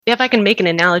if I can make an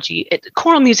analogy,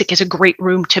 choral music is a great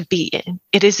room to be in.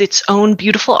 It is its own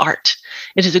beautiful art.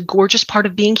 It is a gorgeous part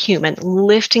of being human,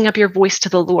 lifting up your voice to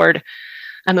the Lord.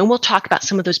 And we'll talk about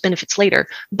some of those benefits later.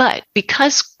 But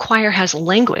because choir has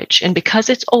language and because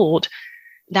it's old,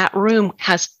 that room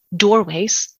has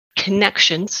doorways,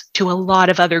 connections to a lot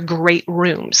of other great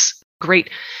rooms, great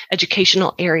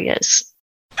educational areas.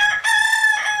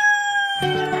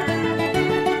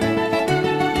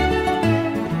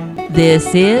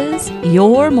 This is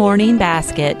Your Morning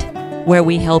Basket, where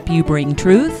we help you bring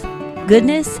truth,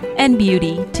 goodness, and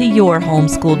beauty to your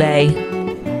homeschool day.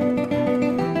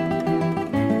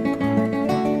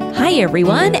 Hi,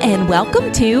 everyone, and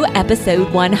welcome to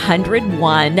episode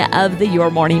 101 of the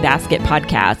Your Morning Basket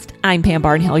podcast. I'm Pam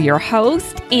Barnhill, your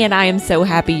host, and I am so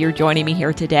happy you're joining me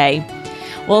here today.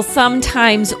 Well,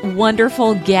 sometimes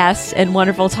wonderful guests and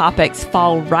wonderful topics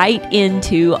fall right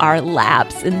into our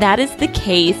laps, and that is the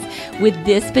case with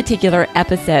this particular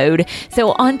episode.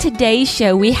 So on today's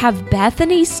show, we have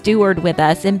Bethany Stewart with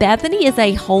us, and Bethany is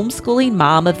a homeschooling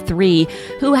mom of 3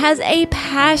 who has a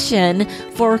passion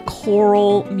for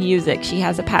choral music. She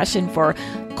has a passion for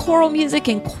choral music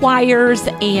and choirs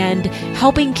and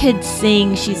helping kids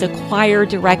sing. She's a choir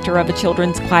director of a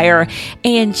children's choir,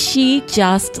 and she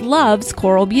just loves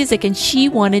choral music, and she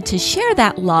wanted to share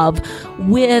that love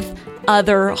with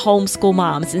other homeschool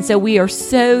moms. And so we are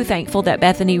so thankful that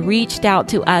Bethany reached out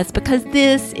to us because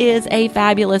this is a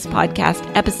fabulous podcast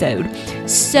episode.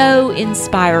 So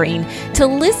inspiring to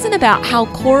listen about how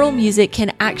choral music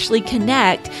can actually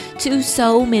connect to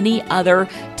so many other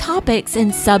topics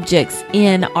and subjects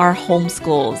in our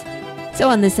homeschools. So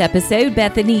on this episode,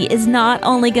 Bethany is not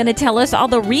only going to tell us all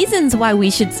the reasons why we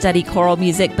should study choral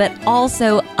music, but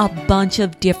also a bunch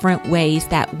of different ways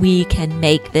that we can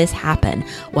make this happen.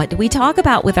 What do we talk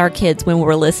about with our kids when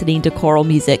we're listening to choral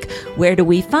music? Where do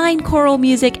we find choral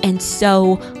music? And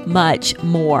so much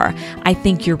more. I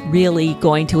think you're really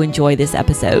going to enjoy this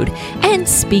episode. And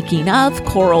speaking of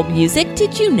choral music,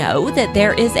 did you know that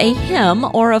there is a hymn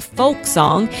or a folk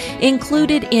song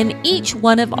included in each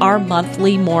one of our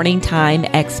monthly morning time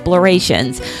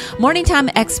explorations? Morning time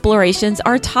explorations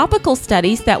are topical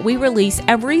studies that we release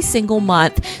every single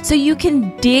month so you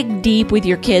can dig deep with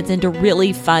your kids into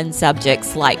really fun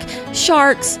subjects like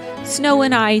sharks, snow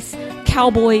and ice,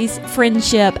 cowboys,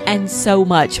 friendship, and so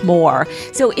much more.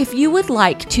 So if you would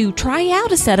like to try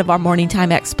out a set of our morning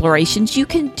time explorations, you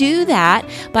can do that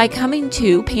by coming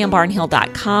to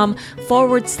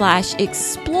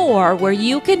pambarnhill.com/explore, where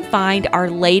you can find our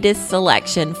latest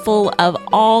selection full of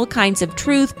all kinds of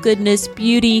truth, goodness,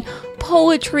 beauty,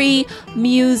 poetry,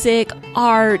 music,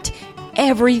 art,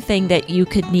 everything that you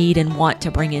could need and want to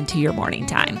bring into your morning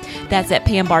time. That's at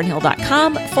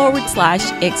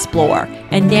pambarnhill.com/explore.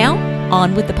 And now,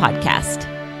 on with the podcast.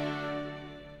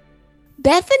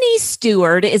 Bethany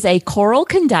Stewart is a choral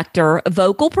conductor,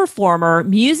 vocal performer,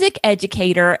 music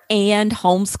educator, and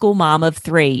homeschool mom of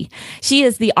 3. She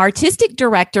is the artistic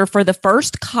director for the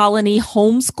First Colony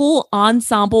Homeschool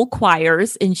Ensemble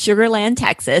Choirs in Sugar Land,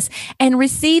 Texas, and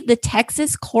received the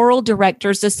Texas Choral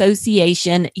Directors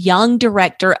Association Young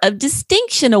Director of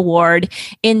Distinction Award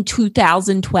in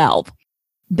 2012.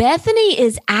 Bethany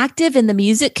is active in the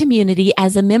music community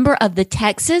as a member of the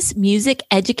Texas Music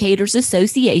Educators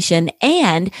Association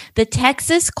and the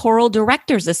Texas Choral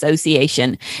Directors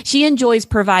Association. She enjoys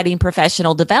providing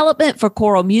professional development for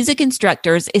choral music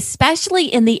instructors, especially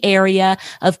in the area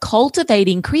of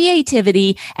cultivating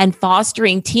creativity and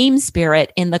fostering team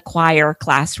spirit in the choir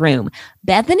classroom.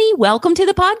 Bethany, welcome to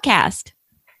the podcast.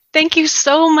 Thank you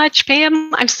so much,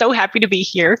 Pam. I'm so happy to be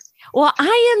here. Well,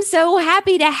 I am so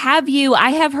happy to have you. I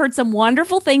have heard some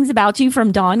wonderful things about you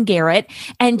from Dawn Garrett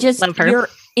and just your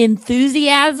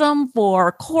enthusiasm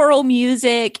for choral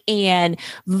music and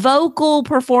vocal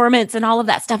performance and all of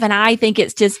that stuff. And I think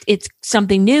it's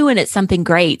something new and it's something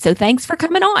great. So thanks for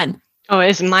coming on. Oh,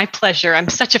 it's my pleasure. I'm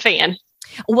such a fan.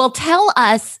 Well, tell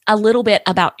us a little bit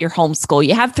about your homeschool.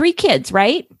 You have 3 kids,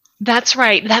 right? That's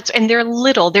right. And they're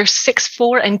little. They're 6,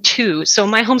 4, and 2. So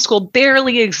my homeschool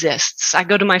barely exists. I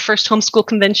go to my first homeschool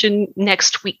convention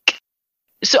next week.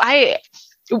 So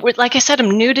like I said,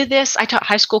 I'm new to this. I taught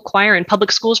high school choir in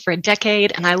public schools for a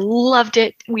decade, and I loved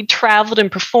it. We traveled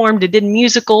and performed and did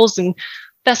musicals and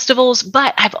festivals,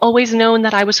 but I've always known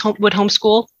that I would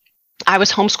homeschool. I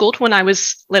was homeschooled when I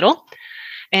was little,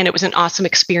 and it was an awesome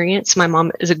experience. My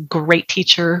mom is a great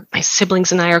teacher. My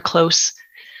siblings and I are close.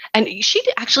 And she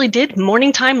actually did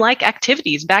morning time like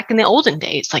activities back in the olden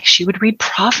days. Like she would read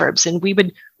Proverbs and we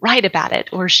would write about it,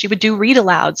 or she would do read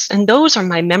alouds. And those are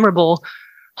my memorable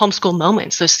homeschool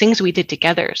moments, those things we did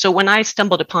together. So when I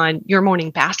stumbled upon Your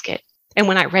Morning Basket, And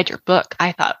when I read your book,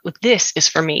 I thought, well, this is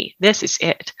for me. This is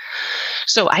it.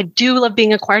 So I do love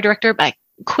being a choir director, but I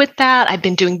quit that. I've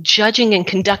been doing judging and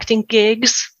conducting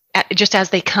gigs just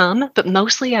as they come, but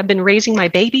mostly I've been raising my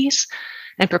babies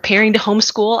and preparing to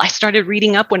homeschool. I started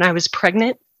reading up when I was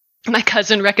pregnant. My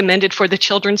cousin recommended For the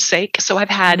Children's Sake. So I've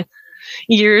had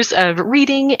years of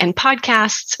reading and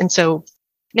podcasts. And so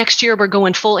next year we're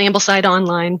going full Ambleside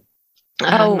online.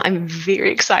 I'm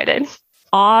very excited.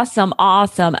 Awesome.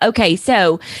 Awesome. Okay.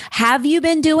 So have you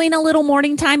been doing a little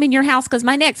morning time in your house? Because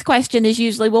my next question is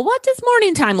usually, well, what does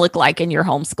morning time look like in your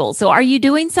homeschool? So are you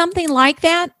doing something like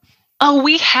that? Oh,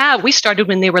 we have. We started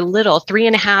when they were little,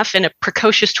 3.5 and a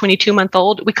precocious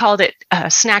 22-month-old. We called it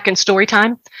snack and story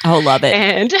time. Oh, love it.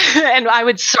 And I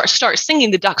would start singing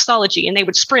the doxology, and they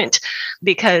would sprint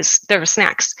because there were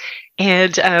snacks.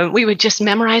 And we would just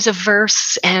memorize a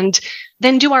verse and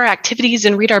then do our activities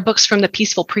and read our books from the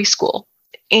Peaceful Preschool.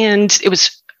 And it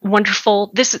was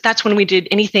wonderful. That's when we did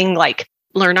anything like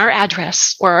learn our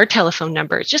address or our telephone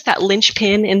number. It's just that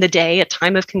linchpin in the day, a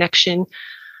time of connection.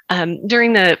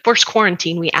 During the first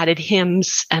quarantine, we added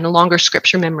hymns and a longer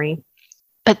scripture memory.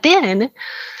 But then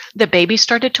the baby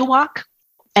started to walk,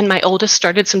 and my oldest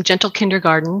started some gentle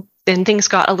kindergarten. Then things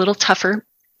got a little tougher.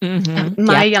 Mm-hmm.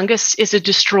 My youngest is a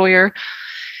destroyer.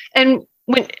 And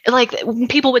when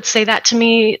people would say that to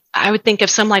me, I would think of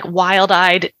some like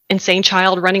wild-eyed, insane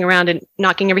child running around and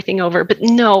knocking everything over. But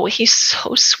no, he's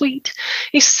so sweet.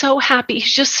 He's so happy.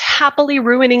 He's just happily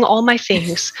ruining all my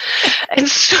things. And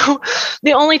so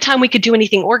the only time we could do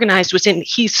anything organized was in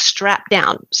he's strapped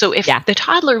down. So if the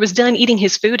toddler was done eating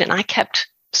his food and I kept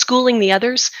schooling the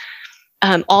others,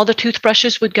 all the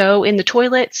toothbrushes would go in the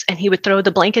toilets, and he would throw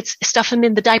the blankets, stuff them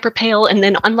in the diaper pail, and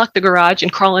then unlock the garage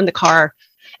and crawl in the car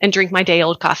and drink my day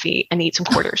old coffee and eat some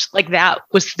quarters. Like that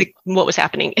was what was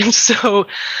happening. And so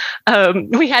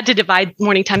we had to divide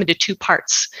morning time into 2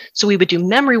 parts. So we would do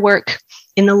memory work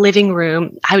in the living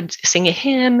room. I would sing a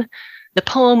hymn, the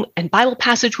poem and Bible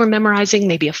passage we're memorizing,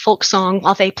 maybe a folk song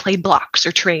while they played blocks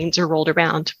or trains or rolled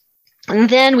around.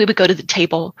 And then we would go to the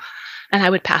table and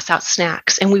I would pass out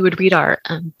snacks, and we would read our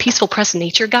Peaceful Press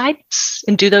Nature guides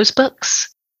and do those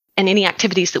books and any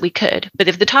activities that we could. But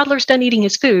if the toddler's done eating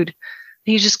his food,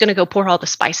 he's just going to go pour all the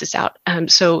spices out.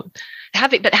 So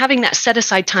having that set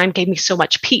aside time gave me so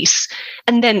much peace.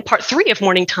 And then part 3 of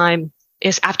morning time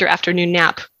is after afternoon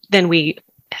nap. Then we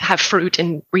have fruit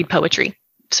and read poetry.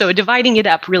 So dividing it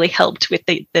up really helped with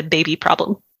the baby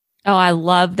problem. Oh, I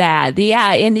love that.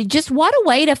 Yeah. And just what a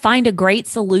way to find a great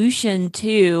solution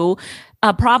to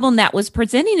a problem that was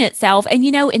presenting itself. And,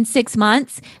 in 6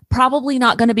 months, probably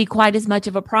not going to be quite as much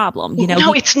of a problem.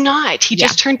 No, it's not. He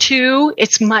just turned 2.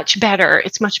 It's much better.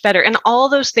 It's much better. And all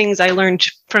those things I learned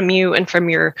from you and from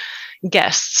your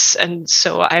guests. And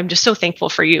so I'm just so thankful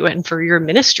for you and for your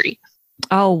ministry.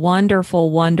 Oh,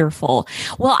 wonderful, wonderful.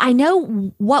 Well, I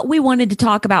know what we wanted to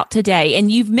talk about today,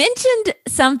 and you've mentioned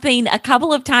something a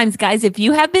couple of times, guys. If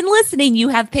you have been listening, you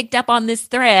have picked up on this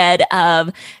thread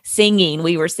of singing.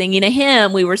 We were singing a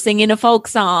hymn, we were singing a folk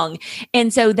song.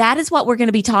 And so that is what we're going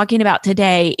to be talking about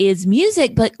today is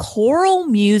music, but choral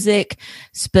music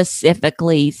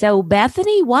specifically. So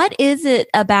Bethany, what is it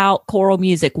about choral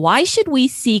music? Why should we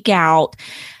seek out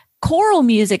choral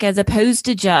music as opposed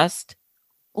to just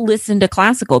listen to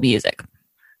classical music?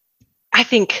 I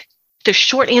think the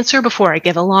short answer before I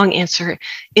give a long answer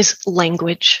is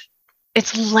language.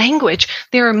 It's language.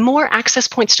 There are more access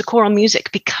points to choral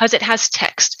music because it has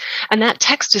text. And that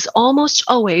text is almost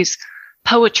always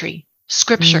poetry,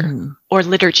 scripture, or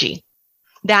liturgy.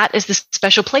 That is the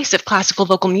special place of classical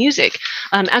vocal music,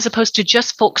 as opposed to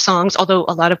just folk songs, although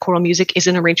a lot of choral music is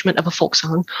an arrangement of a folk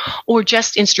song, or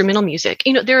just instrumental music.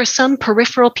 There are some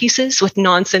peripheral pieces with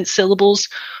nonsense syllables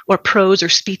or prose or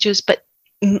speeches, but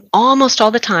almost all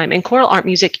the time in choral art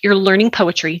music, you're learning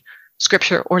poetry,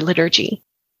 scripture, or liturgy.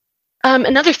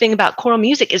 Another thing about choral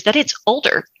music is that it's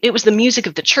older. It was the music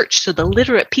of the church, so the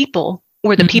literate people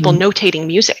were the people notating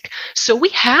music. So we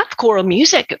have choral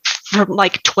music from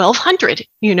like 1200,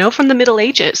 from the Middle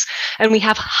Ages. And we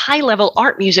have high-level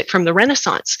art music from the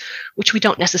Renaissance, which we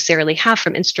don't necessarily have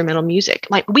from instrumental music.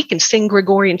 Like we can sing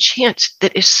Gregorian chant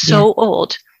that is so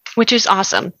old, which is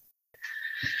awesome.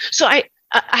 So I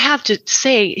have to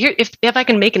say, here, if I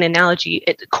can make an analogy,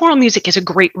 choral music is a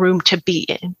great room to be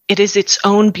in. It is its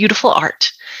own beautiful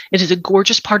art. It is a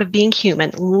gorgeous part of being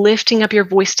human, lifting up your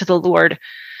voice to the Lord.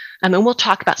 And we'll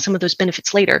talk about some of those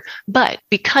benefits later. But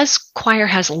because choir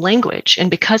has language and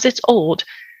because it's old,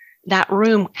 that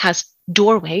room has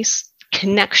doorways,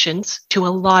 connections to a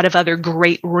lot of other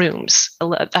great rooms,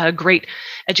 great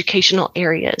educational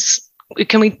areas.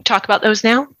 Can we talk about those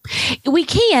now? We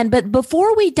can, but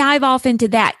before we dive off into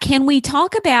that, can we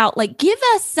talk about, like, give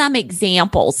us some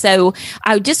examples? So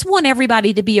I just want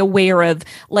everybody to be aware of,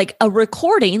 like, a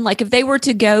recording, like if they were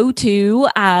to go to,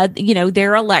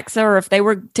 their Alexa, or if they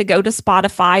were to go to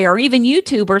Spotify or even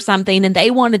YouTube or something, and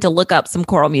they wanted to look up some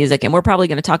choral music, and we're probably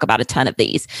going to talk about a ton of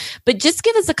these, but just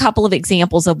give us a couple of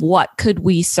examples of what could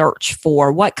we search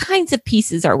for? What kinds of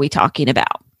pieces are we talking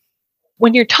about?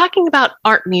 When you're talking about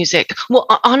art music, well,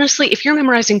 honestly, if you're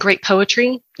memorizing great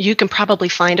poetry, you can probably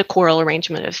find a choral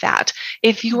arrangement of that.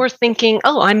 If you're thinking,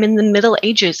 oh, I'm in the Middle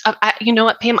Ages, you know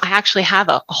what, Pam, I actually have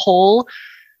a whole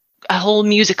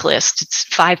music list. It's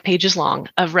 5 pages long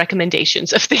of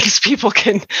recommendations of things people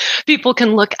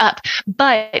can look up.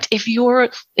 But if you're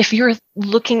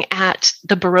looking at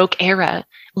the Baroque era,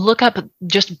 look up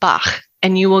just Bach,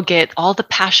 and you will get all the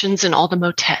passions and all the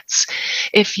motets.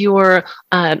 If you're,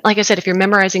 like I said, if you're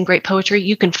memorizing great poetry,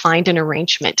 you can find an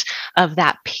arrangement of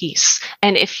that piece.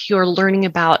 And if you're learning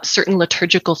about certain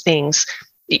liturgical things,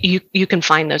 you can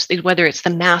find those, whether it's the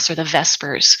Mass or the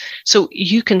Vespers. So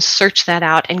you can search that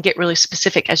out and get really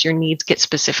specific as your needs get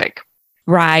specific.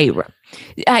 Right.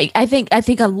 I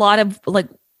think a lot of, like,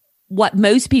 what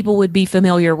most people would be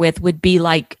familiar with would be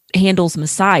like Handel's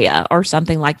Messiah or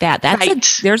something like that. That's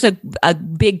right. There's a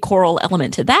big choral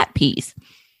element to that piece.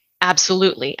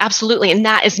 Absolutely. Absolutely. And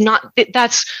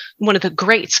that's one of the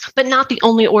greats, but not the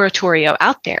only oratorio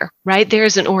out there, right?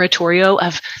 There's an oratorio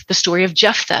of the story of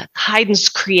Jephthah, Haydn's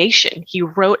creation. He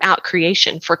wrote out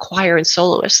creation for choir and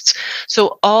soloists.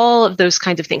 So all of those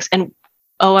kinds of things. And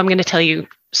I'm going to tell you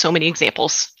so many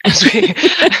examples as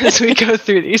we go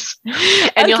through these.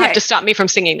 And You'll have to stop me from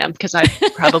singing them, because I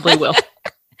probably will.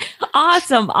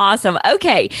 Awesome.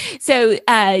 Okay. So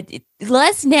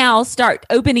let's now start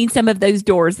opening some of those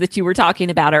doors that you were talking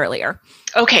about earlier.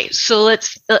 Okay. So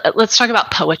let's talk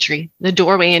about poetry, the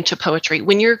doorway into poetry.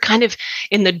 When you're kind of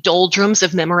in the doldrums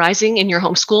of memorizing in your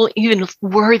homeschool, even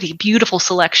worthy, beautiful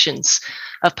selections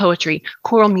of poetry,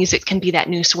 choral music can be that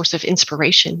new source of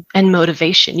inspiration and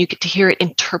motivation. You get to hear it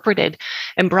interpreted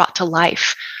and brought to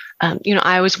life.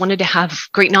 I always wanted to have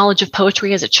great knowledge of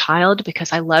poetry as a child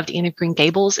because I loved Anne of Green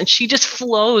Gables, and she just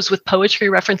flows with poetry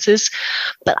references.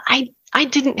 But I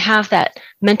didn't have that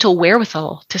mental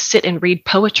wherewithal to sit and read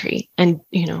poetry and,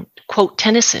 quote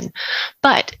Tennyson.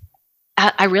 But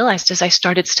I realized as I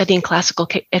started studying classical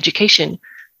education,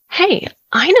 hey,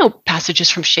 I know passages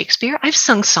from Shakespeare. I've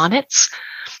sung sonnets.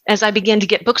 As I began to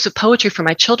get books of poetry for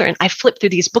my children, I flipped through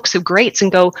these books of greats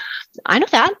and go, I know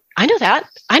that.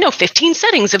 I know 15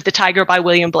 settings of The Tiger by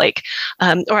William Blake.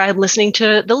 Or I'm listening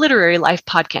to the Literary Life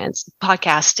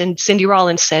podcast, and Cindy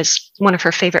Rollins says one of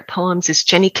her favorite poems is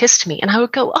Jenny Kissed Me. And I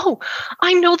would go,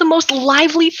 I know the most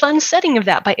lively, fun setting of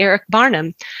that by Eric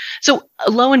Barnum. So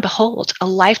lo and behold, a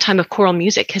lifetime of choral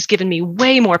music has given me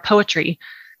way more poetry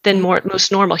than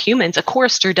most normal humans. A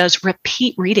chorister does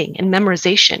repeat reading and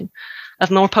memorization of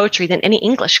more poetry than any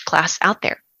English class out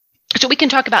there. So we can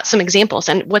talk about some examples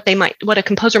and what a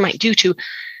composer might do to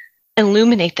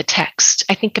illuminate the text.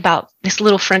 I think about this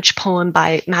little French poem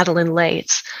by Madeleine Lay.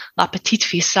 It's La Petite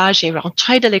Fille Sage est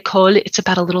rentrée de l'école. It's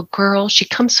about a little girl. She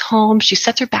comes home, she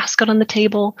sets her basket on the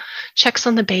table, checks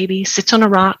on the baby, sits on a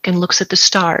rock, and looks at the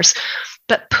stars.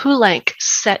 But Poulenc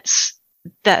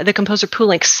the composer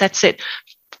Poulenc sets it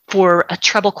for a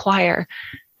treble choir.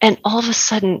 And all of a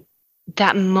sudden,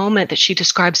 that moment that she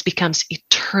describes becomes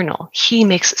eternal. He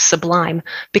makes it sublime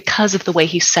because of the way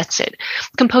he sets it.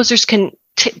 Composers can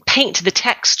paint the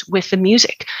text with the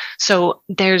music. So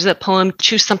there's a poem,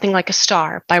 Choose Something Like a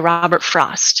Star by Robert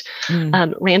Frost.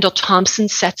 Randall Thompson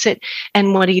sets it.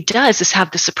 And what he does is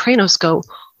have the sopranos go,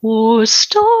 "Oh,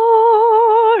 star."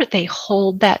 They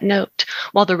hold that note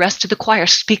while the rest of the choir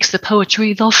speaks the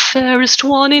poetry, "The fairest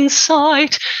one in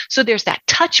sight." So there's that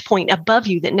touch point above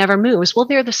you that never moves. Well,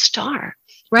 they're the star,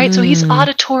 right? So he's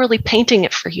auditorily painting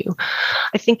it for you.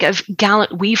 I think of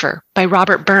Gallant Weaver by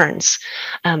Robert Burns.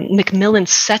 Macmillan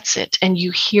sets it, and you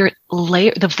hear it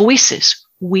the voices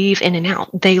weave in and out.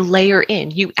 They layer in.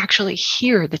 You actually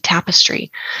hear the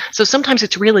tapestry. So sometimes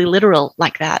it's really literal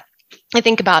like that. I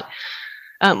think about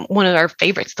one of our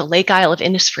favorites, The Lake Isle of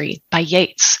Innisfree by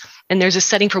Yeats. And there's a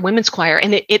setting for women's choir,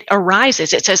 and it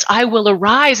arises. It says, "I will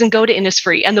arise and go to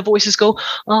Innisfree." And the voices go,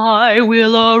 "I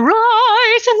will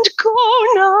arise and go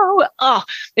now." Oh,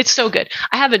 it's so good.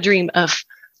 I have a dream of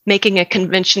making a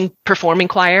convention performing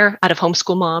choir out of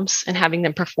homeschool moms and having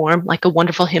them perform like a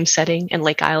wonderful hymn setting in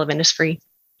Lake Isle of Innisfree.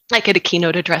 Like at a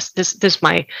keynote address. This is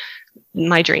my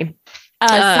dream.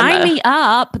 Sign me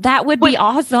up. That would be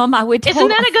awesome. I would. Isn't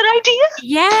that a good idea?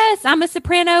 Yes, I'm a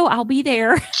soprano. I'll be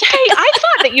there. Yay! I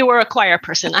thought that you were a choir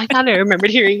person. I thought I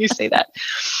remembered hearing you say that.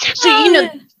 So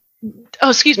oh,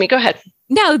 excuse me. Go ahead.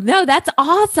 No, that's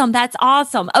awesome. That's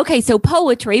awesome. Okay, so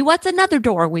poetry. What's another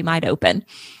door we might open?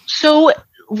 So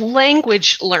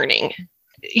language learning.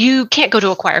 You can't go to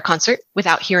a choir concert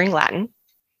without hearing Latin.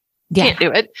 Yeah. Can't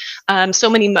do it. So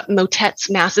many motets,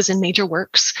 masses, and major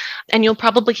works. And you'll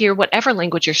probably hear whatever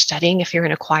language you're studying if you're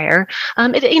in a choir.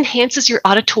 It enhances your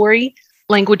auditory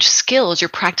language skills. You're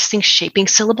practicing shaping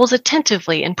syllables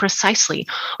attentively and precisely,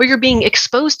 or you're being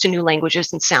exposed to new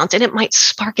languages and sounds, and it might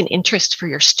spark an interest for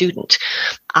your student.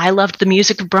 I loved the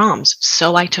music of Brahms,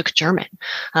 so I took German.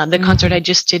 The concert I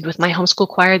just did with my homeschool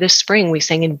choir this spring, we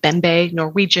sang in Bembe,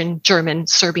 Norwegian, German,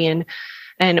 Serbian.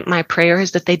 And my prayer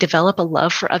is that they develop a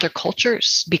love for other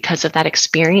cultures because of that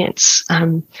experience.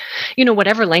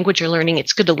 Whatever language you're learning,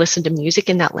 it's good to listen to music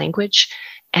in that language.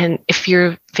 And if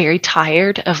you're very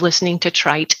tired of listening to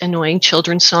trite, annoying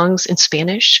children's songs in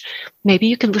Spanish, maybe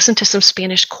you can listen to some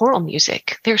Spanish choral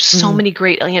music. There's so many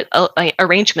great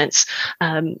arrangements.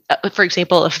 For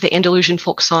example, of the Andalusian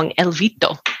folk song El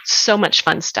Vito. So much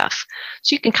fun stuff.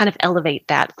 So you can kind of elevate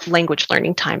that language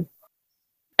learning time.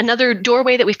 Another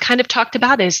doorway that we've kind of talked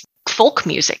about is folk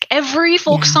music. Every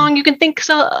folk song you can think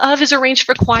of is arranged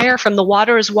for choir, from The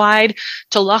Water is Wide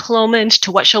to Loch Lomond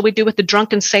to What Shall We Do with the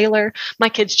Drunken Sailor. My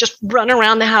kids just run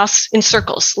around the house in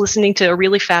circles listening to a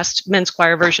really fast men's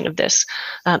choir version of this,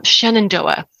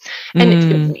 Shenandoah.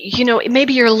 And,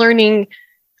 maybe you're learning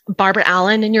Barbara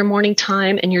Allen in your morning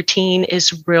time and your teen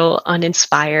is real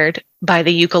uninspired by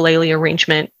the ukulele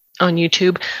arrangement on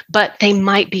YouTube, but they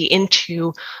might be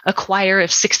into a choir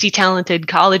of 60 talented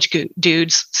college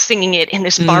dudes singing it in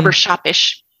this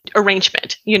barbershop-ish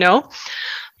arrangement,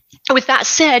 With that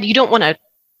said, you don't want to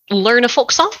learn a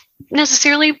folk song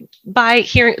necessarily by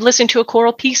listening to a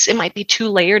choral piece. It might be too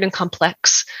layered and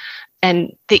complex,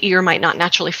 and the ear might not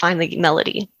naturally find the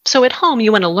melody. So at home,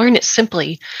 you want to learn it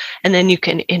simply, and then you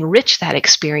can enrich that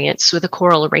experience with a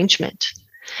choral arrangement.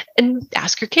 And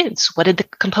ask your kids, what did the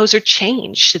composer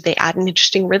change? Should they add an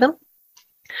interesting rhythm?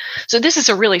 So this is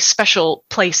a really special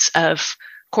place of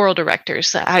choral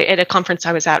directors. At a conference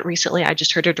I was at recently, I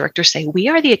just heard a director say, we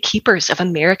are the keepers of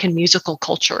American musical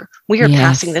culture. We are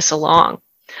passing this along.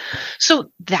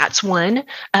 So that's one.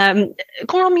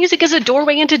 Choral music is a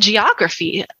doorway into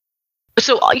geography.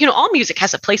 So, all music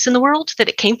has a place in the world that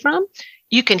it came from.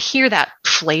 You can hear that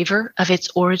flavor of its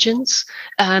origins,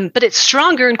 but it's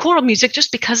stronger in choral music just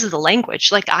because of the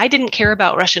language. Like, I didn't care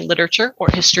about Russian literature or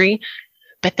history,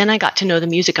 but then I got to know the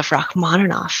music of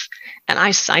Rachmaninoff, and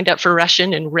I signed up for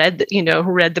Russian and read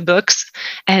the books.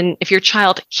 And if your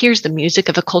child hears the music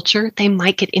of a culture, they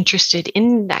might get interested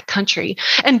in that country.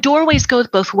 And doorways go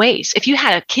both ways. If you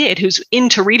had a kid who's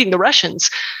into reading the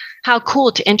Russians, how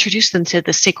cool to introduce them to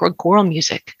the sacred choral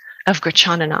music of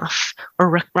Grachaninov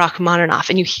or Rachmaninoff,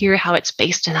 and you hear how it's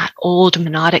based in that old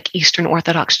monodic Eastern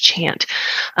Orthodox chant.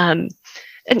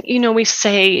 We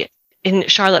say in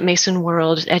Charlotte Mason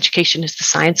world, education is the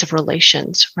science of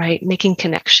relations, right? Making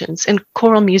connections. And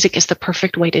choral music is the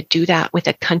perfect way to do that with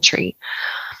a country.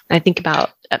 I think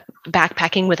about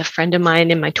backpacking with a friend of mine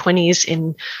in my 20s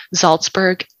in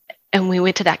Salzburg. And we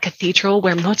went to that cathedral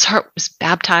where Mozart was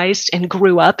baptized and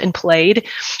grew up and played.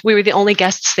 We were the only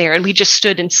guests there, and we just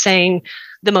stood and sang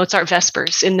the Mozart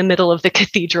Vespers in the middle of the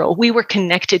cathedral. We were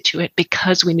connected to it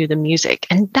because we knew the music.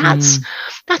 And that's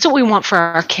what we want for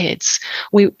our kids.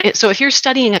 So if you're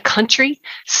studying a country,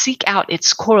 seek out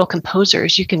its choral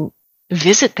composers. You can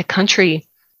visit the country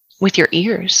with your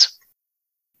ears.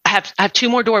 I have two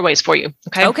more doorways for you.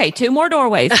 Okay, two more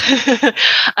doorways.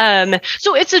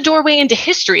 So it's a doorway into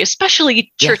history,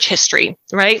 especially church history,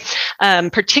 right?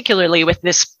 Particularly with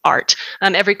this art.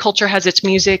 Every culture has its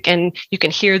music, and you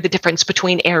can hear the difference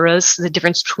between eras, the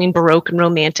difference between Baroque and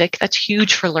Romantic. That's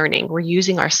huge for learning. We're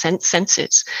using our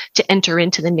senses to enter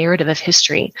into the narrative of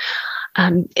history.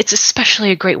 It's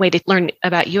especially a great way to learn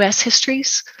about U.S.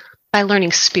 histories by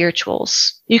learning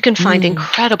spirituals. You can find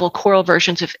incredible choral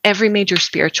versions of every major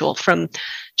spiritual, from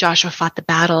Joshua Fought the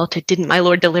Battle to Didn't My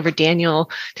Lord Deliver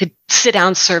Daniel to Sit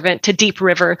Down Servant to Deep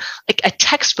River. Like, a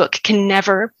textbook can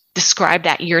never describe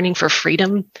that yearning for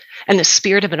freedom and the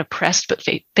spirit of an oppressed but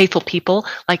faithful people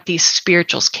like these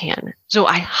spirituals can. So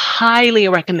I highly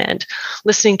recommend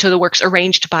listening to the works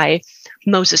arranged by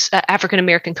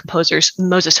African-American composers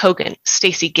Moses Hogan,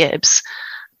 Stacey Gibbs,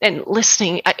 and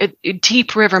listening.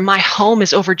 Deep River, My Home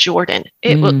is Over Jordan.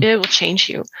 It will change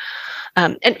you.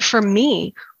 And for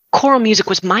me, choral music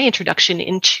was my introduction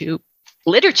into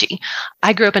liturgy.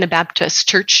 I grew up in a Baptist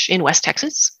church in West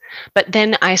Texas, But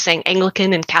then I sang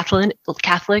Anglican and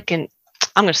Catholic, and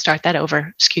I'm going to start that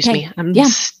over. Excuse me. I'm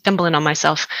stumbling on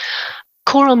myself.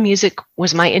 Choral music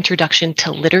was my introduction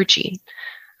to liturgy.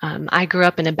 I grew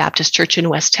up in a Baptist church in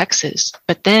West Texas,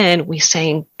 but then we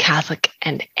sang Catholic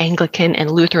and Anglican and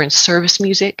Lutheran service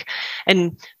music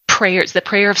and prayers, the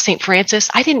prayer of St. Francis.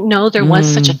 I didn't know there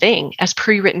was such a thing as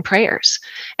pre-written prayers.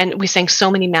 And we sang so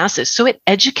many masses. So it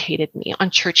educated me on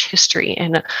church history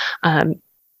and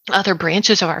other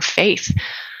branches of our faith.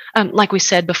 Like we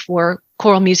said before,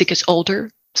 choral music is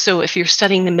older. So if you're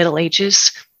studying the Middle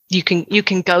Ages, you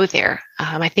can go there.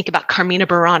 I think about Carmina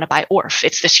Burana by Orff.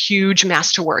 It's this huge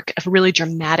masterwork of really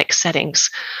dramatic settings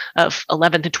of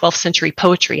 11th and 12th century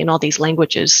poetry in all these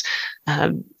languages.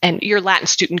 And your Latin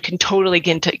student can totally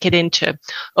get into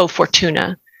O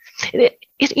Fortuna.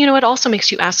 It also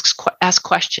makes you ask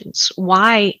questions.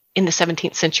 Why in the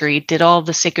 17th century did all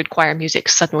the sacred choir music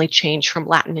suddenly change from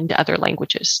Latin into other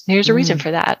languages? There's a reason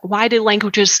for that. Why did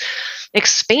languages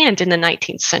expand in the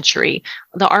 19th century?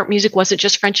 The art music wasn't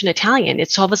just French and Italian.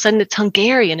 It's all of a sudden it's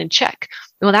Hungarian and Czech.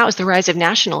 Well, that was the rise of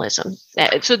nationalism.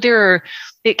 So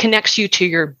it connects you to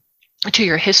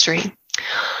your history.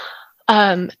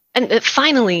 And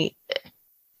finally,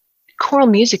 choral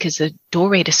music is a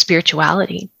doorway to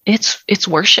spirituality. It's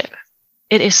worship.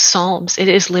 It is psalms. It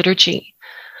is liturgy.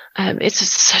 It's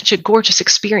such a gorgeous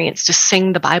experience to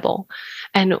sing the Bible.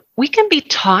 And we can be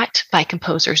taught by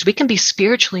composers. We can be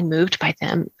spiritually moved by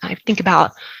them. I think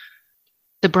about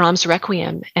the Brahms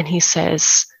Requiem, and he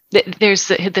says, there's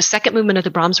the second movement of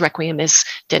the Brahms Requiem is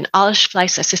 "Den alles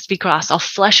Fleisch ist wie Gras," all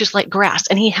flesh is like grass,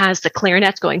 and he has the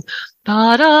clarinets going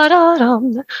ba da da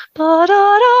dum, ba da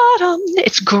da dum.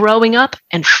 It's growing up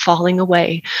and falling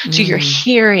away. So you're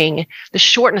hearing the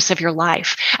shortness of your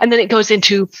life, and then it goes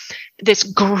into this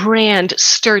grand,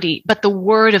 sturdy, but the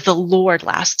word of the Lord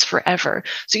lasts forever.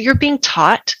 So you're being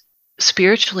taught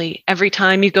spiritually every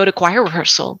time you go to choir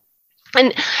rehearsal.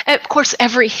 And of course,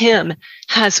 every hymn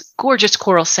has gorgeous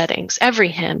choral settings. Every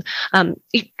hymn,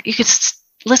 you could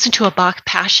listen to a Bach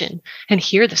Passion and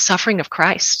hear the suffering of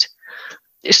Christ.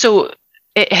 So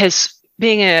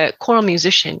being a choral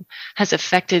musician has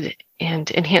affected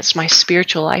and enhanced my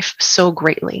spiritual life so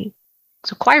greatly.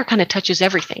 So choir kind of touches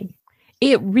everything.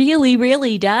 It really,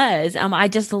 really does. I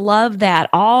just love that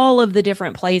all of the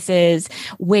different places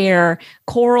where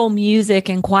choral music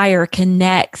and choir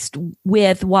connects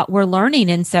with what we're learning.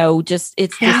 And so it's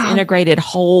this integrated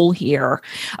whole here.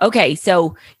 Okay.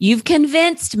 So you've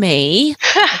convinced me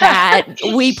that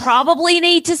we probably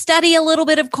need to study a little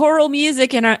bit of choral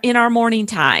music in our morning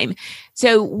time.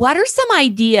 So what are some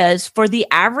ideas for the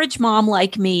average mom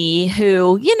like me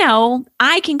who,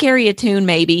 I can carry a tune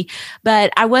maybe,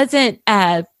 but I wasn't,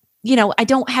 I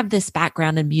don't have this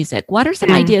background in music. What are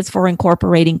some ideas for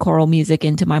incorporating choral music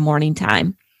into my morning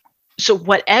time? So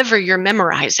whatever you're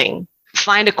memorizing,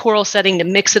 find a choral setting to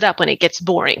mix it up when it gets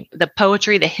boring. The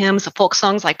poetry, the hymns, the folk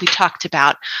songs like we talked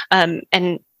about. And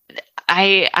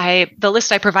the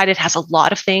list I provided has a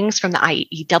lot of things from the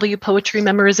IEW poetry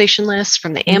memorization list,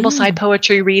 from the Ambleside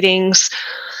poetry readings,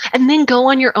 and then go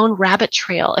on your own rabbit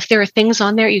trail. If there are things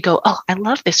on there, you go, oh, I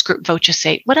love this group Voce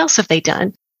 8. What else have they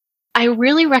done? I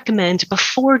really recommend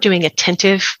before doing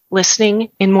attentive listening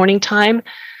in morning time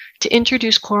to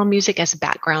introduce choral music as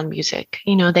background music.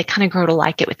 They kind of grow to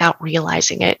like it without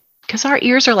realizing it because our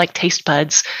ears are like taste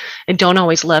buds and don't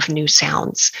always love new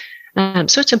sounds.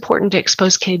 So it's important to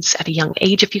expose kids at a young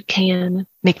age if you can,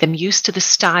 make them used to the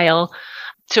style.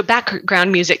 So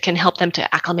background music can help them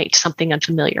to acclimate to something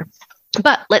unfamiliar.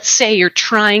 But let's say you're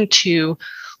trying to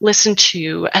listen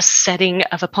to a setting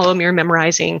of a poem you're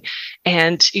memorizing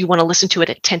and you want to listen to it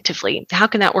attentively. How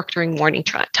can that work during morning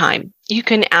time? You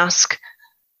can ask,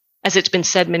 as it's been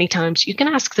said many times, you can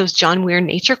ask those John Weir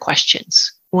nature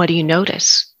questions. What do you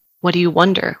notice? What do you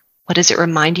wonder? What does it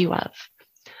remind you of?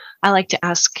 I like to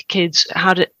ask kids,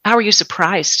 how are you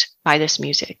surprised by this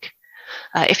music?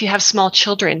 If you have small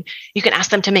children, you can ask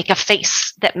them to make a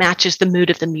face that matches the mood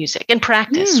of the music and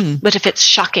practice. What if it's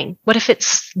shocking? What if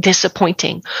it's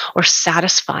disappointing or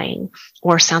satisfying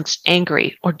or sounds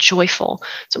angry or joyful?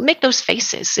 So make those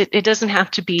faces. It doesn't have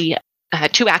to be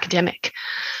too academic.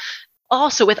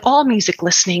 Also, with all music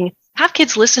listening, have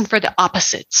kids listen for the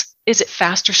opposites. Is it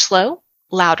fast or slow?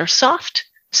 Loud or soft?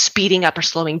 Speeding up or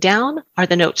slowing down? Are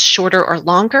the notes shorter or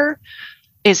longer?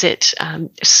 Is it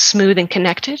smooth and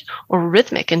connected or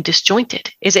rhythmic and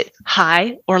disjointed? Is it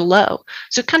high or low?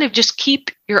 So kind of just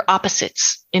keep your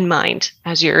opposites in mind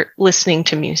as you're listening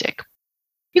to music.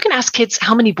 You can ask kids,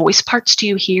 how many voice parts do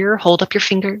you hear? Hold up your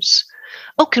fingers.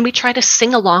 Oh, can we try to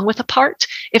sing along with a part?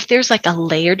 If there's like a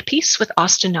layered piece with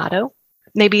ostinato,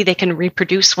 maybe they can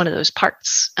reproduce one of those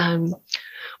parts.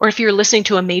 Or if you're listening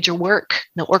to a major work,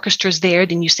 the orchestra's there,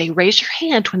 then you say, raise your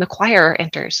hand when the choir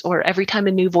enters, or every time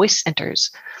a new voice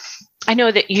enters. I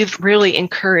know that you've really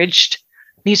encouraged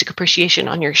music appreciation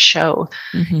on your show.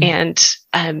 Mm-hmm.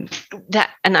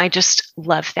 And I just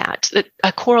love that.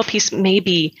 A choral piece may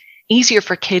be easier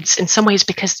for kids in some ways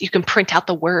because you can print out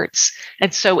the words.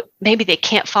 And so maybe they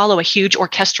can't follow a huge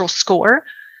orchestral score,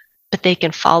 but they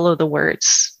can follow the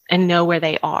words and know where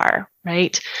they are,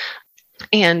 right?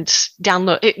 And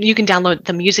you can download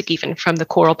the music even from the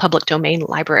Choral Public Domain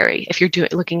Library if you're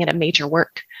looking at a major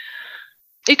work.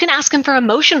 You can ask them for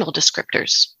emotional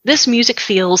descriptors. This music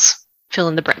feels, fill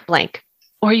in the blank.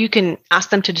 Or you can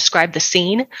ask them to describe the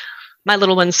scene. My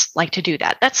little ones like to do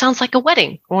that. That sounds like a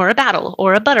wedding or a battle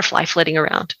or a butterfly flitting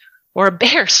around or a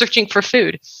bear searching for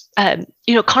food.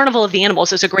 Carnival of the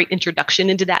Animals is a great introduction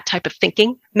into that type of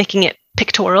thinking, making it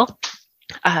pictorial.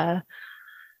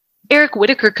 Eric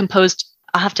Whitacre composed,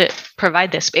 I'll have to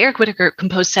provide this, but Eric Whitacre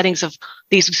composed settings of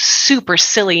these super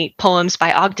silly poems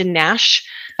by Ogden Nash.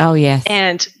 Oh, yes.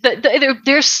 And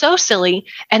they're so silly.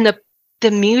 And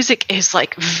the music is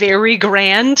like very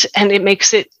grand and it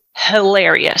makes it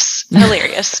hilarious.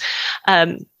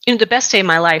 The best day of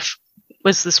my life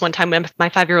was this one time when my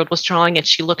 5-year-old was drawing and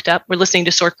she looked up. We're listening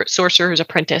to Sorcerer's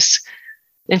Apprentice.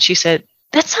 And she said,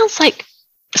 that sounds like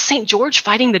St. George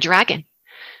fighting the dragon.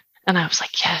 And I was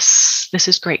like, yes, this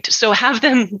is great. So have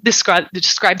them describe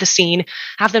the scene,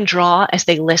 have them draw as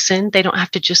they listen. They don't have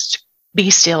to just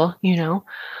be still,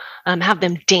 have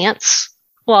them dance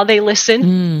while they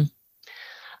listen.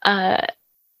 I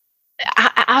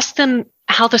ask them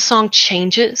how the song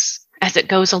changes as it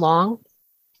goes along.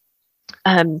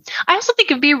 I also think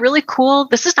it'd be really cool.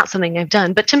 This is not something I've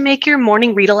done, but to make your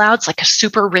morning read alouds like a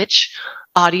super rich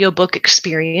audiobook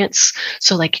experience.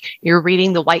 So like you're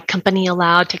reading The White Company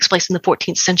aloud, takes place in the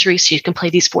 14th century. So you can play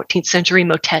these 14th century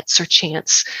motets or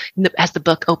chants as the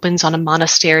book opens on a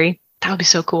monastery. That would be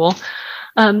so cool.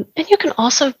 And you can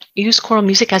also use choral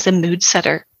music as a mood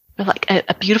setter, or like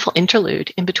a beautiful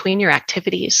interlude in between your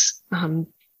activities.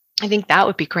 I think that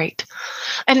would be great.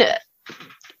 And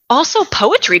also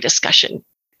poetry discussion.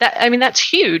 That's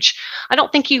huge. I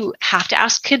don't think you have to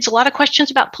ask kids a lot of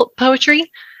questions about poetry,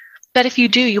 but if you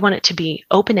do, you want it to be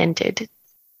open-ended,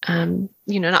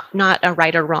 not a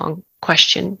right or wrong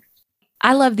question.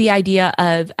 I love the idea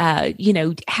of,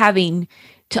 having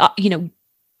to,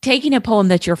 taking a poem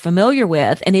that you're familiar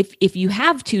with. And if you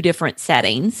have two different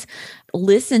settings,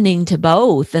 listening to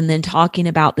both and then talking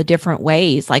about the different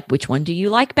ways, like which one do you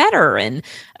like better? And,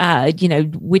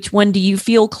 which one do you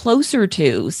feel closer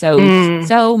to?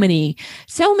 So many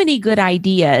good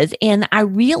ideas. And I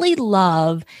really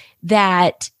love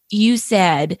that you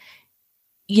said,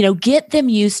 get them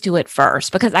used to it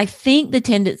first, because I think the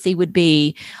tendency would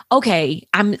be, okay,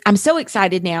 I'm so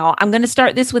excited now. I'm going to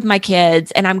start this with my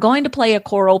kids and I'm going to play a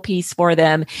choral piece for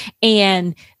them.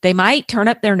 And they might turn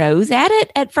up their nose at it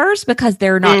at first because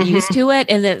they're not used to it.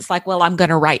 And then it's like, well, I'm going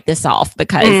to write this off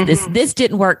because this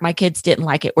didn't work. My kids didn't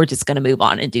like it. We're just going to move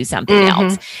on and do something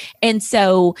else. And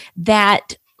so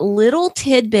that little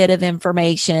tidbit of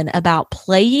information about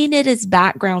playing it as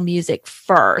background music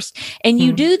first. And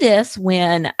you do this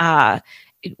when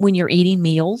you're eating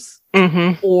meals.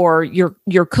 Or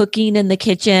you're cooking in the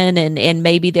kitchen and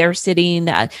maybe they're sitting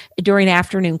during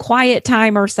afternoon quiet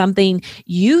time or something.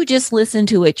 You just listen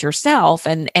to it yourself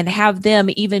and have them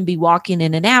even be walking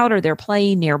in and out, or they're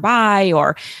playing nearby,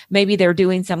 or maybe they're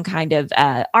doing some kind of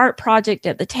art project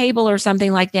at the table or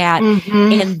something like that.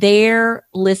 And they're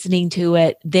listening to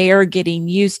it. They're getting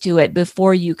used to it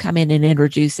before you come in and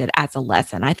introduce it as a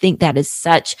lesson. I think that is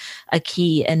such a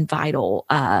key and vital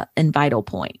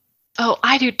point. Oh,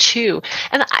 I do too.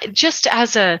 And just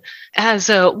as a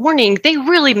warning, they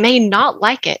really may not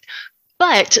like it.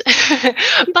 But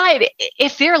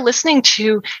if they're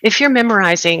if you're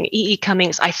memorizing E.E.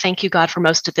 Cummings, I Thank You, God, for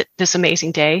Most of This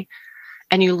Amazing Day,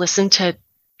 and you listen to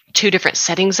two different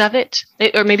settings of it,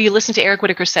 or maybe you listen to Eric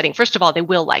Whitacre's setting, first of all, they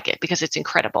will like it because it's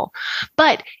incredible.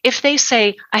 But if they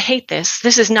say, I hate this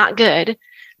is not good,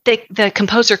 the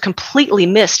composer completely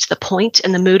missed the point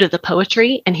and the mood of the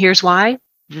poetry, and here's why.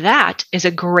 That is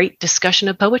a great discussion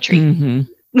of poetry.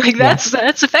 Like that's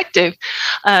effective.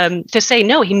 To say,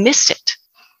 no, he missed it.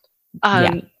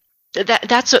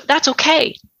 That's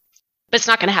okay. But it's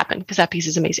not going to happen because that piece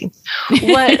is amazing.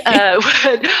 You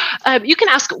can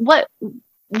ask, what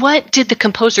did the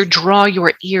composer draw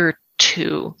your ear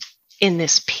to in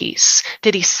this piece?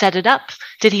 Did he set it up?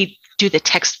 Did he do the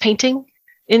text painting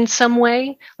in some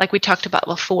way? Like we talked about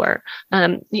before.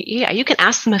 You can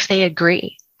ask them if they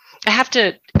agree.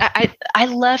 I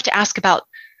love to ask about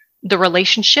the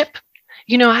relationship.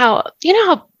 You know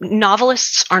how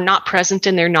novelists are not present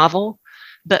in their novel,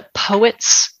 but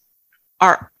poets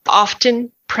are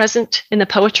often present in the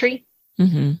poetry.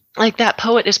 Mm-hmm. Like that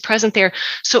poet is present there.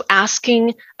 So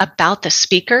asking about the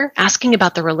speaker, asking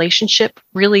about the relationship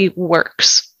really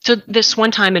works. So this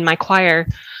one time in my choir,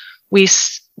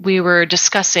 we were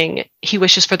discussing He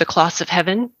Wishes for the Cloths of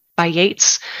Heaven by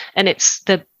Yeats. And it's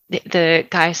the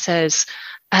guy says,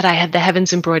 had I had the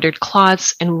heavens embroidered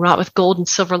cloths and wrought with gold and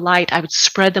silver light, I would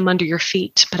spread them under your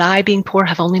feet. But I, being poor,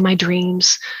 have only my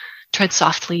dreams. Tread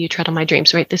softly, you tread on my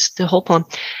dreams, right? This the whole poem.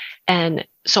 And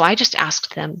so I just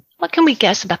asked them, what can we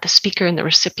guess about the speaker and the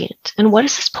recipient? And what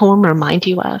does this poem remind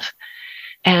you of?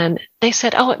 And they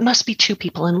said, oh, it must be two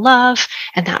people in love.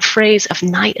 And that phrase of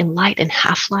night and light and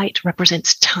half light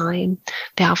represents time.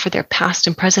 They offer their past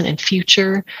and present and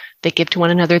future. They give to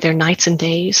one another their nights and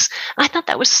days. I thought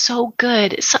that was so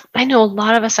good. So, I know a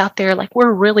lot of us out there, like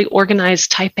we're really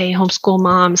organized type A homeschool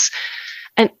moms.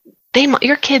 And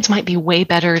your kids might be way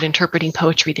better at interpreting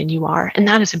poetry than you are. And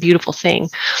that is a beautiful thing.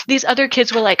 These other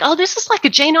kids were like, oh, this is like a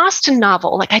Jane Austen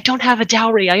novel. Like, I don't have a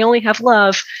dowry. I only have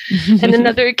love. And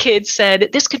another kid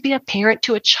said, this could be a parent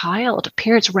to a child.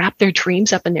 Parents wrap their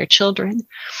dreams up in their children.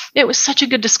 It was such a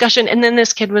good discussion. And then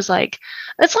this kid was like,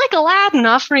 it's like Aladdin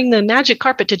offering the magic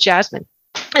carpet to Jasmine.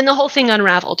 And the whole thing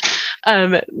unraveled.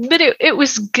 But it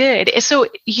was good. So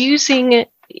using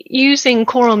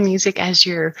choral music as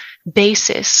your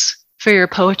basis for your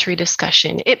poetry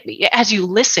discussion, as you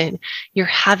listen, you're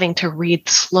having to read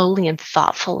slowly and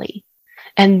thoughtfully.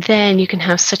 And then you can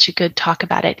have such a good talk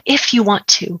about it if you want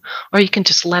to, or you can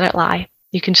just let it lie.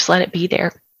 You can just let it be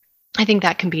there. I think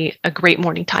that can be a great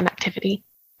morning time activity.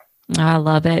 I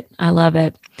love it. I love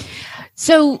it.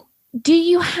 So do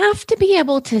you have to be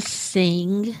able to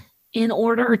sing in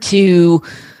order to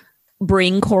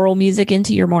bring choral music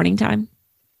into your morning time?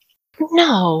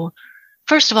 No.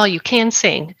 First of all, you can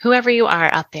sing. Whoever you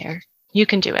are out there, you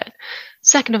can do it.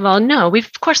 Second of all, no. We've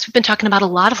been talking about a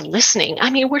lot of listening. I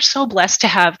mean, we're so blessed to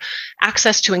have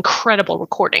access to incredible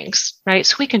recordings, right?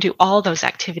 So we can do all those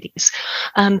activities.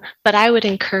 But I would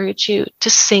encourage you to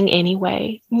sing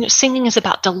anyway. Singing is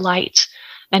about delight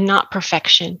and not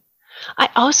perfection. I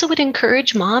also would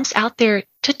encourage moms out there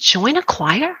to join a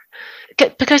choir,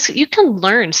 because you can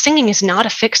learn. Singing is not a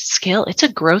fixed skill. It's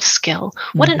a growth skill.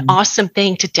 What an awesome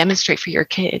thing to demonstrate for your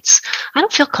kids. I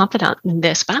don't feel confident in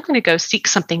this, but I'm going to go seek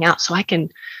something out so I can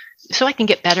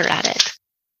get better at it.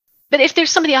 But if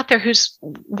there's somebody out there who's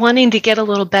wanting to get a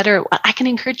little better, I can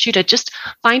encourage you to just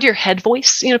find your head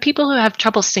voice. People who have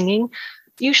trouble singing,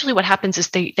 usually what happens is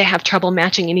they have trouble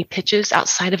matching any pitches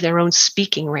outside of their own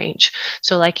speaking range.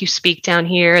 So like you speak down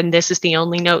here and this is the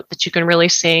only note that you can really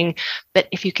sing. But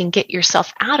if you can get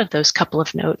yourself out of those couple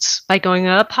of notes by going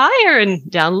up higher and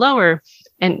down lower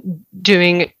and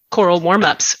doing choral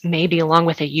warm-ups, maybe along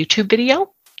with a YouTube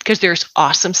video, because there's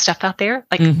awesome stuff out there.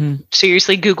 Like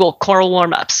seriously, Google choral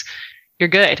warm-ups. You're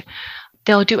good.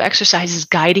 They'll do exercises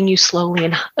guiding you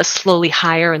slowly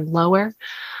higher and lower.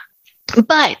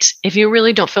 But if you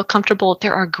really don't feel comfortable,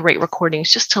 there are great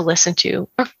recordings just to listen to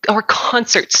or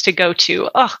concerts to go to.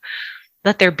 Oh,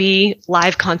 let there be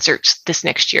live concerts this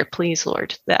next year, please,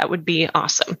 Lord. That would be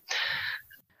awesome.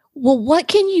 Well, what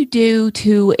can you do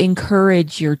to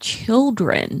encourage your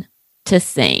children to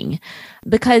sing?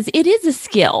 Because it is a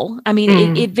skill. I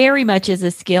mean, it very much is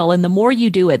a skill. And the more you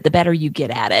do it, the better you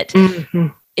get at it. Mm-hmm.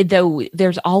 Though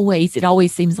it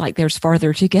always seems like there's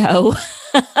farther to go.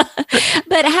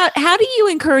 But how do you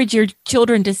encourage your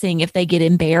children to sing if they get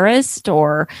embarrassed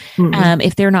or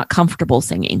if they're not comfortable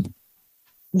singing?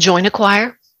 Join a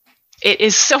choir. It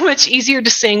is so much easier to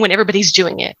sing when everybody's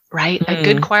doing it, right? A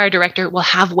good choir director will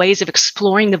have ways of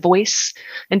exploring the voice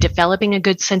and developing a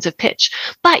good sense of pitch.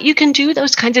 But you can do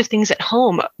those kinds of things at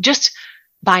home just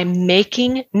by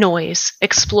making noise,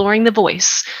 exploring the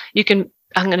voice.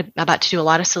 I'm about to do a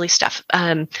lot of silly stuff.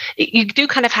 You do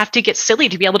kind of have to get silly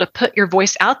to be able to put your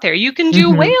voice out there. You can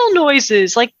do whale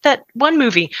noises like that one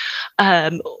movie,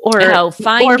 Finding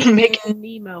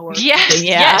Nemo. Or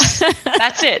yes,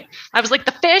 that's it. I was like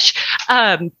the fish.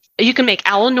 You can make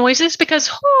owl noises because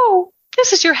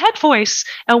this is your head voice,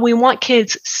 and we want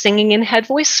kids singing in head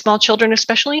voice, small children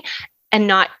especially, and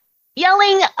not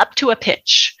yelling up to a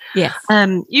pitch. Yes.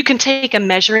 You can take a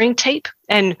measuring tape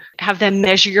and have them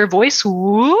measure your voice,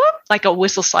 like a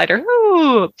whistle slider.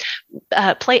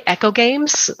 Play echo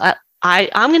games.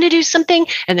 I'm going to do something,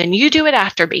 and then you do it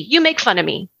after me. You make fun of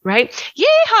me, right?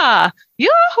 Yeehaw!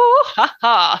 Yoo-hoo!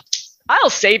 Ha-ha! I'll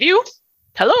save you.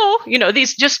 Hello?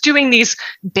 Just doing these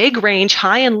big range,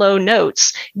 high and low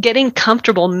notes, getting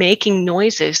comfortable making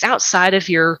noises outside of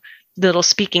your little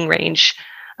speaking range.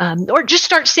 Or just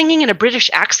start singing in a British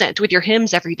accent with your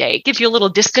hymns every day. It gives you a little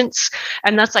distance,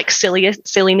 and that's like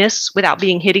silliness without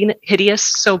being hideous.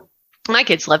 So my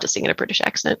kids love to sing in a British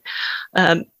accent.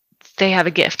 They have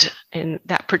a gift in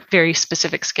that very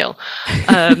specific skill.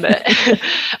 Or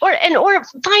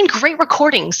find great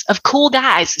recordings of cool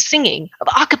guys singing, of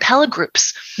a cappella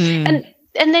groups, and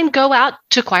then go out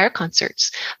to choir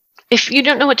concerts. If you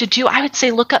don't know what to do, I would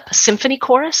say look up a symphony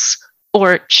chorus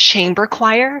or chamber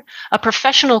choir. A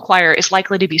professional choir is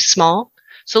likely to be small,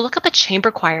 so look up a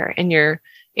chamber choir in your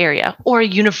area, or a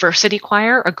university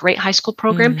choir, a great high school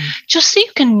program, just so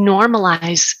you can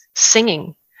normalize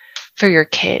singing for your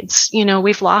kids.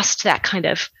 We've lost that kind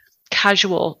of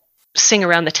casual sing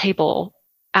around the table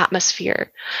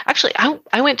atmosphere. Actually,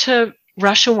 I went to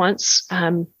Russia once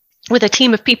with a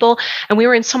team of people, and we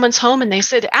were in someone's home, and they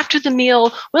said, after the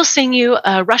meal, we'll sing you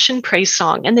a Russian praise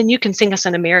song, and then you can sing us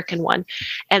an American one.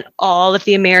 And all of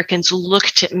the Americans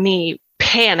looked at me,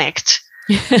 panicked,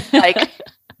 like,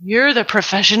 you're the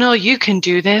professional, you can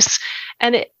do this.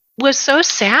 And it was so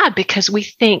sad because we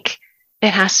think it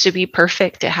has to be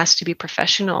perfect, it has to be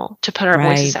professional to put our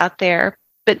voices out there.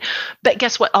 But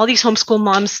guess what? All these homeschool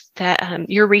moms that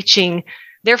you're reaching,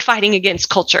 they're fighting against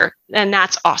culture, and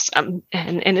that's awesome.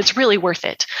 And it's really worth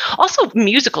it. Also,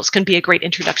 musicals can be a great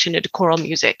introduction into choral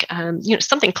music.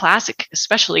 Something classic,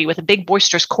 especially with a big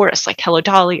boisterous chorus like Hello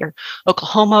Dolly or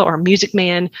Oklahoma or Music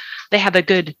Man. They have a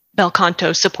good bel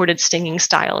canto supported singing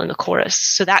style in the chorus.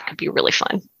 So that could be really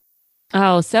fun.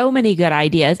 Oh, so many good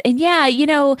ideas. And yeah,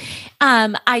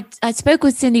 I spoke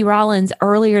with Cindy Rollins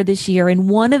earlier this year, and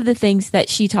one of the things that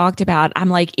she talked about, I'm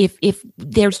like, if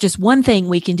there's just one thing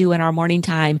we can do in our morning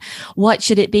time, what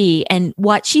should it be? And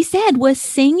what she said was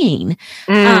singing.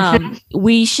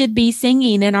 We should be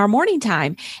singing in our morning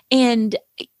time. And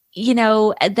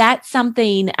that's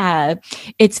something,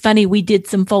 it's funny. We did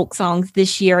some folk songs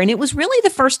this year, and it was really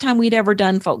the first time we'd ever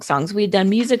done folk songs. We had done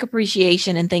music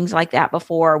appreciation and things like that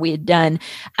before. We had done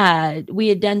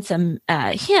some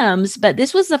hymns, but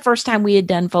this was the first time we had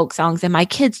done folk songs, and my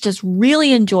kids just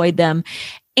really enjoyed them.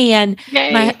 And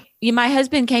my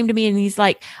husband came to me and he's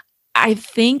like, I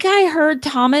think I heard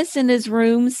Thomas in his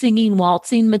room singing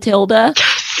Waltzing Matilda.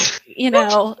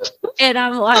 And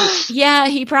I'm like, yeah,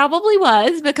 he probably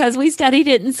was, because we studied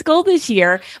it in school this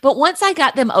year. But once I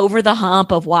got them over the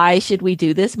hump of why should we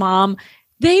do this, Mom,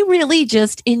 they really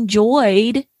just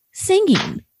enjoyed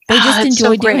singing. They just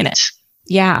enjoyed doing it.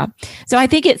 Yeah. So I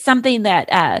think it's something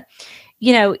that,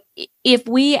 if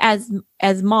we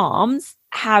as moms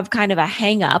have kind of a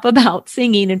hang up about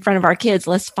singing in front of our kids,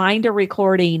 let's find a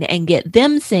recording and get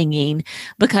them singing,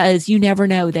 because you never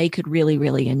know, they could really,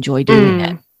 really enjoy doing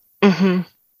it. Mm-hmm.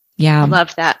 Yeah. I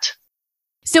love that.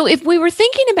 So if we were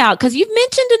thinking about, because you've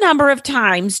mentioned a number of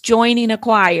times joining a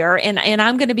choir, and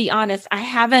I'm going to be honest, I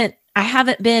haven't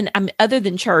been, other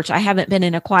than church, I haven't been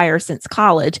in a choir since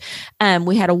college.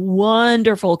 We had a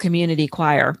wonderful community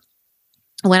choir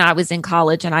when I was in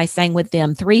college, and I sang with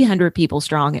them, 300 people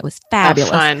strong. It was fabulous.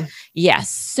 Fun. Yes.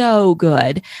 So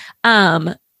good.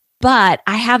 But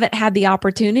I haven't had the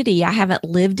opportunity. I haven't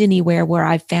lived anywhere where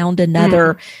I've found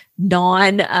another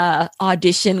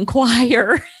non-audition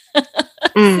choir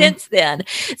since then.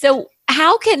 So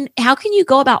how can you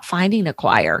go about finding a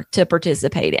choir to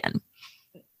participate in?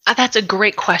 That's a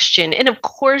great question. And of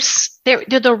course,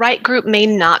 the right group may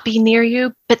not be near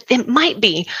you, but it might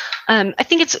be. I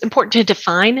think it's important to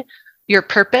define your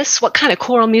purpose. What kind of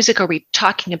choral music are we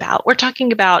talking about? We're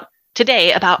talking about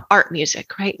today about art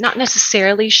music, right? Not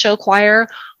necessarily show choir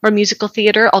or musical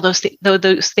theater, although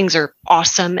those things are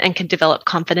awesome and can develop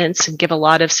confidence and give a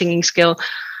lot of singing skill.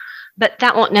 But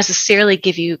that won't necessarily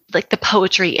give you like the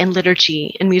poetry and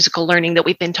liturgy and musical learning that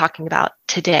we've been talking about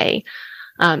today.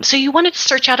 So you wanted to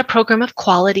search out a program of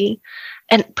quality,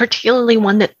 and particularly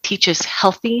one that teaches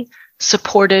healthy,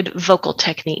 supported vocal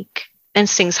technique and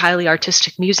sings highly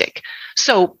artistic music.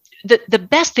 So the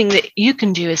best thing that you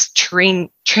can do is train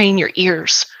your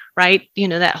ears, right?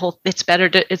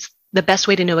 It's the best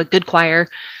way to know a good choir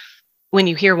when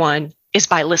you hear one is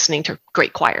by listening to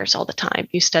great choirs all the time.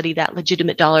 You study that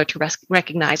legitimate dollar to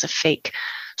recognize a fake.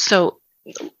 So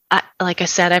like I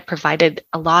said, I provided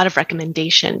a lot of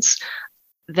recommendations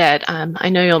that I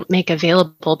know you'll make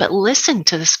available, but listen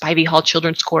to the Spivey Hall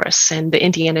Children's Chorus and the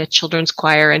Indiana Children's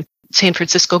Choir and San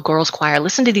Francisco Girls Choir.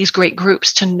 Listen to these great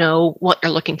groups to know what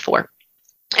you're looking for.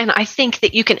 And I think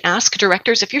that you can ask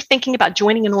directors, if you're thinking about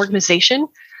joining an organization,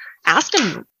 ask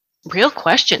them real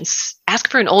questions. Ask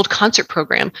for an old concert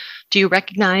program. Do you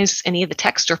recognize any of the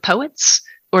text or poets?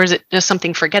 Or is it just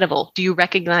something forgettable? Do you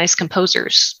recognize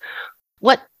composers?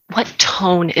 What what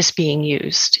tone is being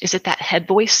used? Is it that head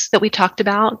voice that we talked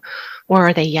about, or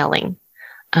are they yelling?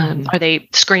 Are they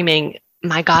screaming,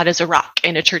 "My God is a rock"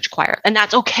 in a church choir? And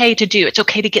that's okay to do. It's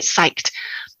okay to get psyched,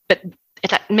 but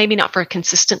maybe not for a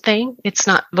consistent thing. It's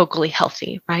not vocally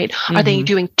healthy, right? Are they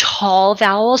doing tall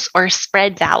vowels or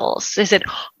spread vowels? Is it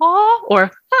ah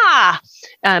or ah?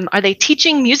 Are they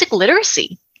teaching music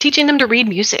literacy? Teaching them to read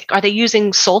music? Are they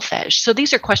using solfege? So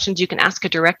these are questions you can ask a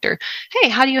director. Hey,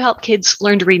 how do you help kids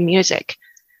learn to read music?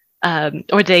 Or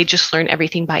do they just learn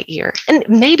everything by ear? And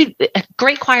maybe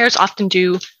great choirs often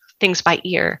do things by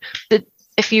ear. But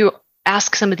if you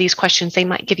ask some of these questions, they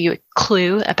might give you a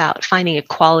clue about finding a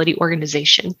quality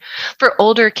organization. For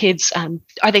older kids,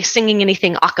 are they singing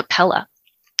anything a cappella?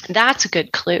 That's a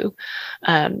good clue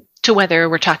to whether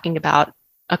we're talking about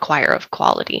a choir of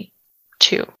quality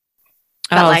too.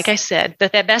 But like I said, the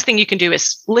best thing you can do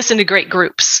is listen to great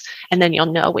groups, and then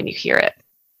you'll know when you hear it.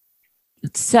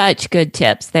 Such good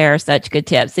tips there. Such good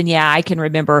tips. And yeah, I can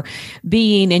remember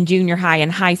being in junior high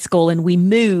and high school, and we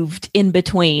moved in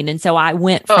between. And so I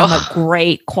went from a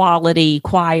great quality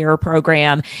choir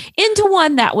program into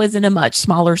one that was in a much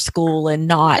smaller school and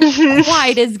not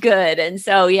quite as good. And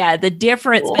so, yeah, the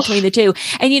difference between the two.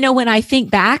 And, when I think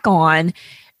back on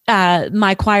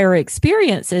my choir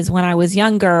experiences when I was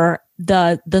younger,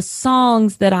 the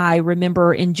songs that I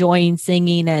remember enjoying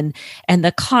singing and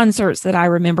the concerts that I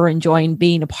remember enjoying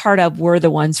being a part of were the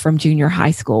ones from junior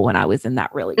high school when I was in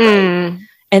that really great.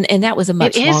 And that was a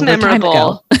much longer time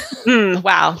ago.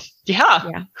 Wow.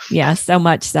 Yeah. So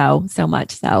much so.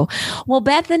 Well,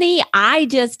 Bethany, I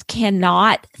just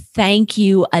cannot thank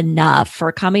you enough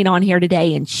for coming on here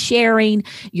today and sharing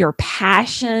your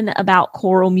passion about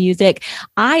choral music.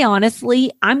 I'm going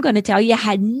to tell you,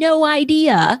 had no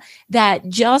idea that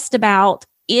just about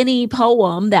any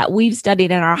poem that we've studied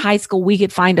in our high school, we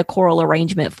could find a choral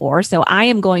arrangement for. So I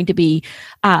am going to be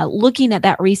looking at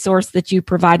that resource that you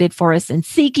provided for us and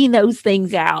seeking those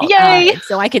things out. Yay!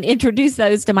 So I can introduce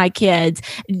those to my kids.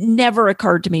 Never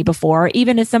occurred to me before,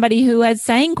 even as somebody who has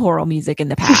sang choral music in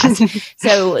the past.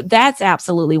 So that's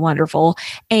absolutely wonderful.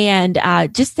 And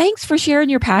just thanks for sharing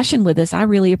your passion with us. I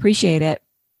really appreciate it.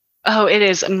 Oh, it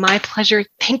is my pleasure.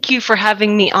 Thank you for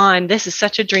having me on. This is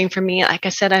such a dream for me. Like I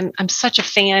said, I'm such a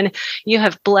fan. You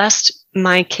have blessed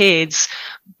my kids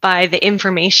by the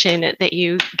information that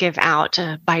you give out,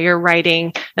 by your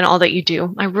writing and all that you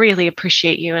do. I really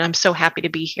appreciate you, and I'm so happy to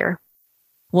be here.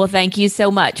 Well, thank you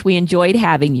so much. We enjoyed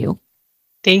having you.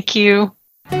 Thank you.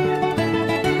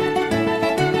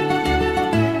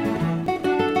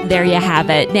 There you have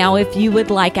it. Now, if you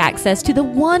would like access to the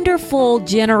wonderful,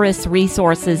 generous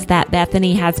resources that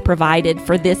Bethany has provided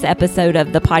for this episode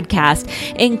of the podcast,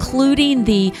 including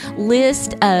the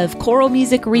list of choral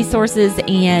music resources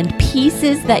and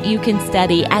pieces that you can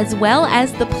study, as well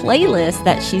as the playlist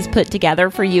that she's put together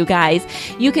for you guys,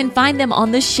 you can find them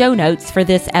on the show notes for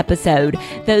this episode.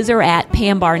 Those are at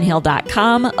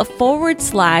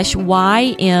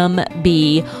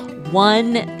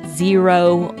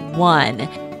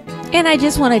pambarnhill.com/YMB101. And I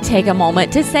just want to take a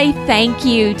moment to say thank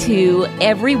you to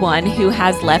everyone who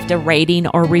has left a rating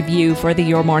or review for the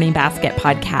Your Morning Basket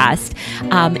podcast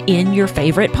in your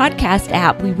favorite podcast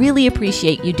app. We really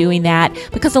appreciate you doing that,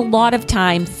 because a lot of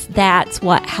times that's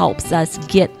what helps us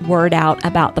get word out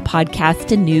about the podcast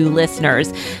to new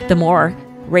listeners. The more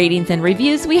ratings and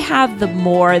reviews we have, the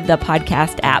more the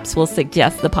podcast apps will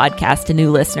suggest the podcast to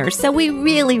new listeners. So we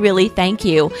really, really thank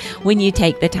you when you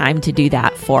take the time to do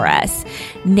that for us.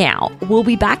 Now, we'll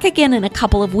be back again in a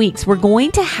couple of weeks. We're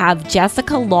going to have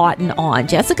Jessica Lawton on.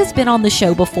 Jessica's been on the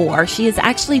show before. She is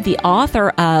actually the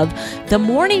author of the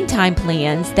morning time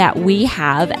plans that we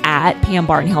have at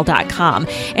pambarnhill.com.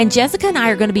 And Jessica and I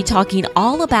are going to be talking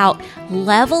all about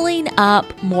leveling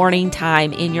up morning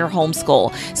time in your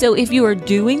homeschool. So if you are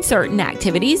doing certain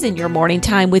activities in your morning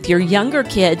time with your younger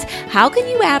kids, how can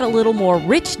you add a little more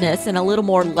richness and a little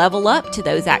more level up to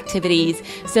those activities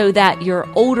so that your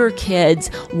older kids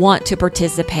want to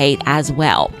participate as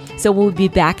well? So we'll be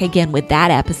back again with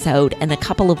that episode in a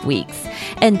couple of weeks.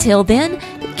 Until then,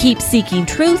 keep seeking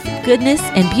truth, goodness,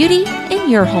 and beauty in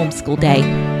your homeschool day.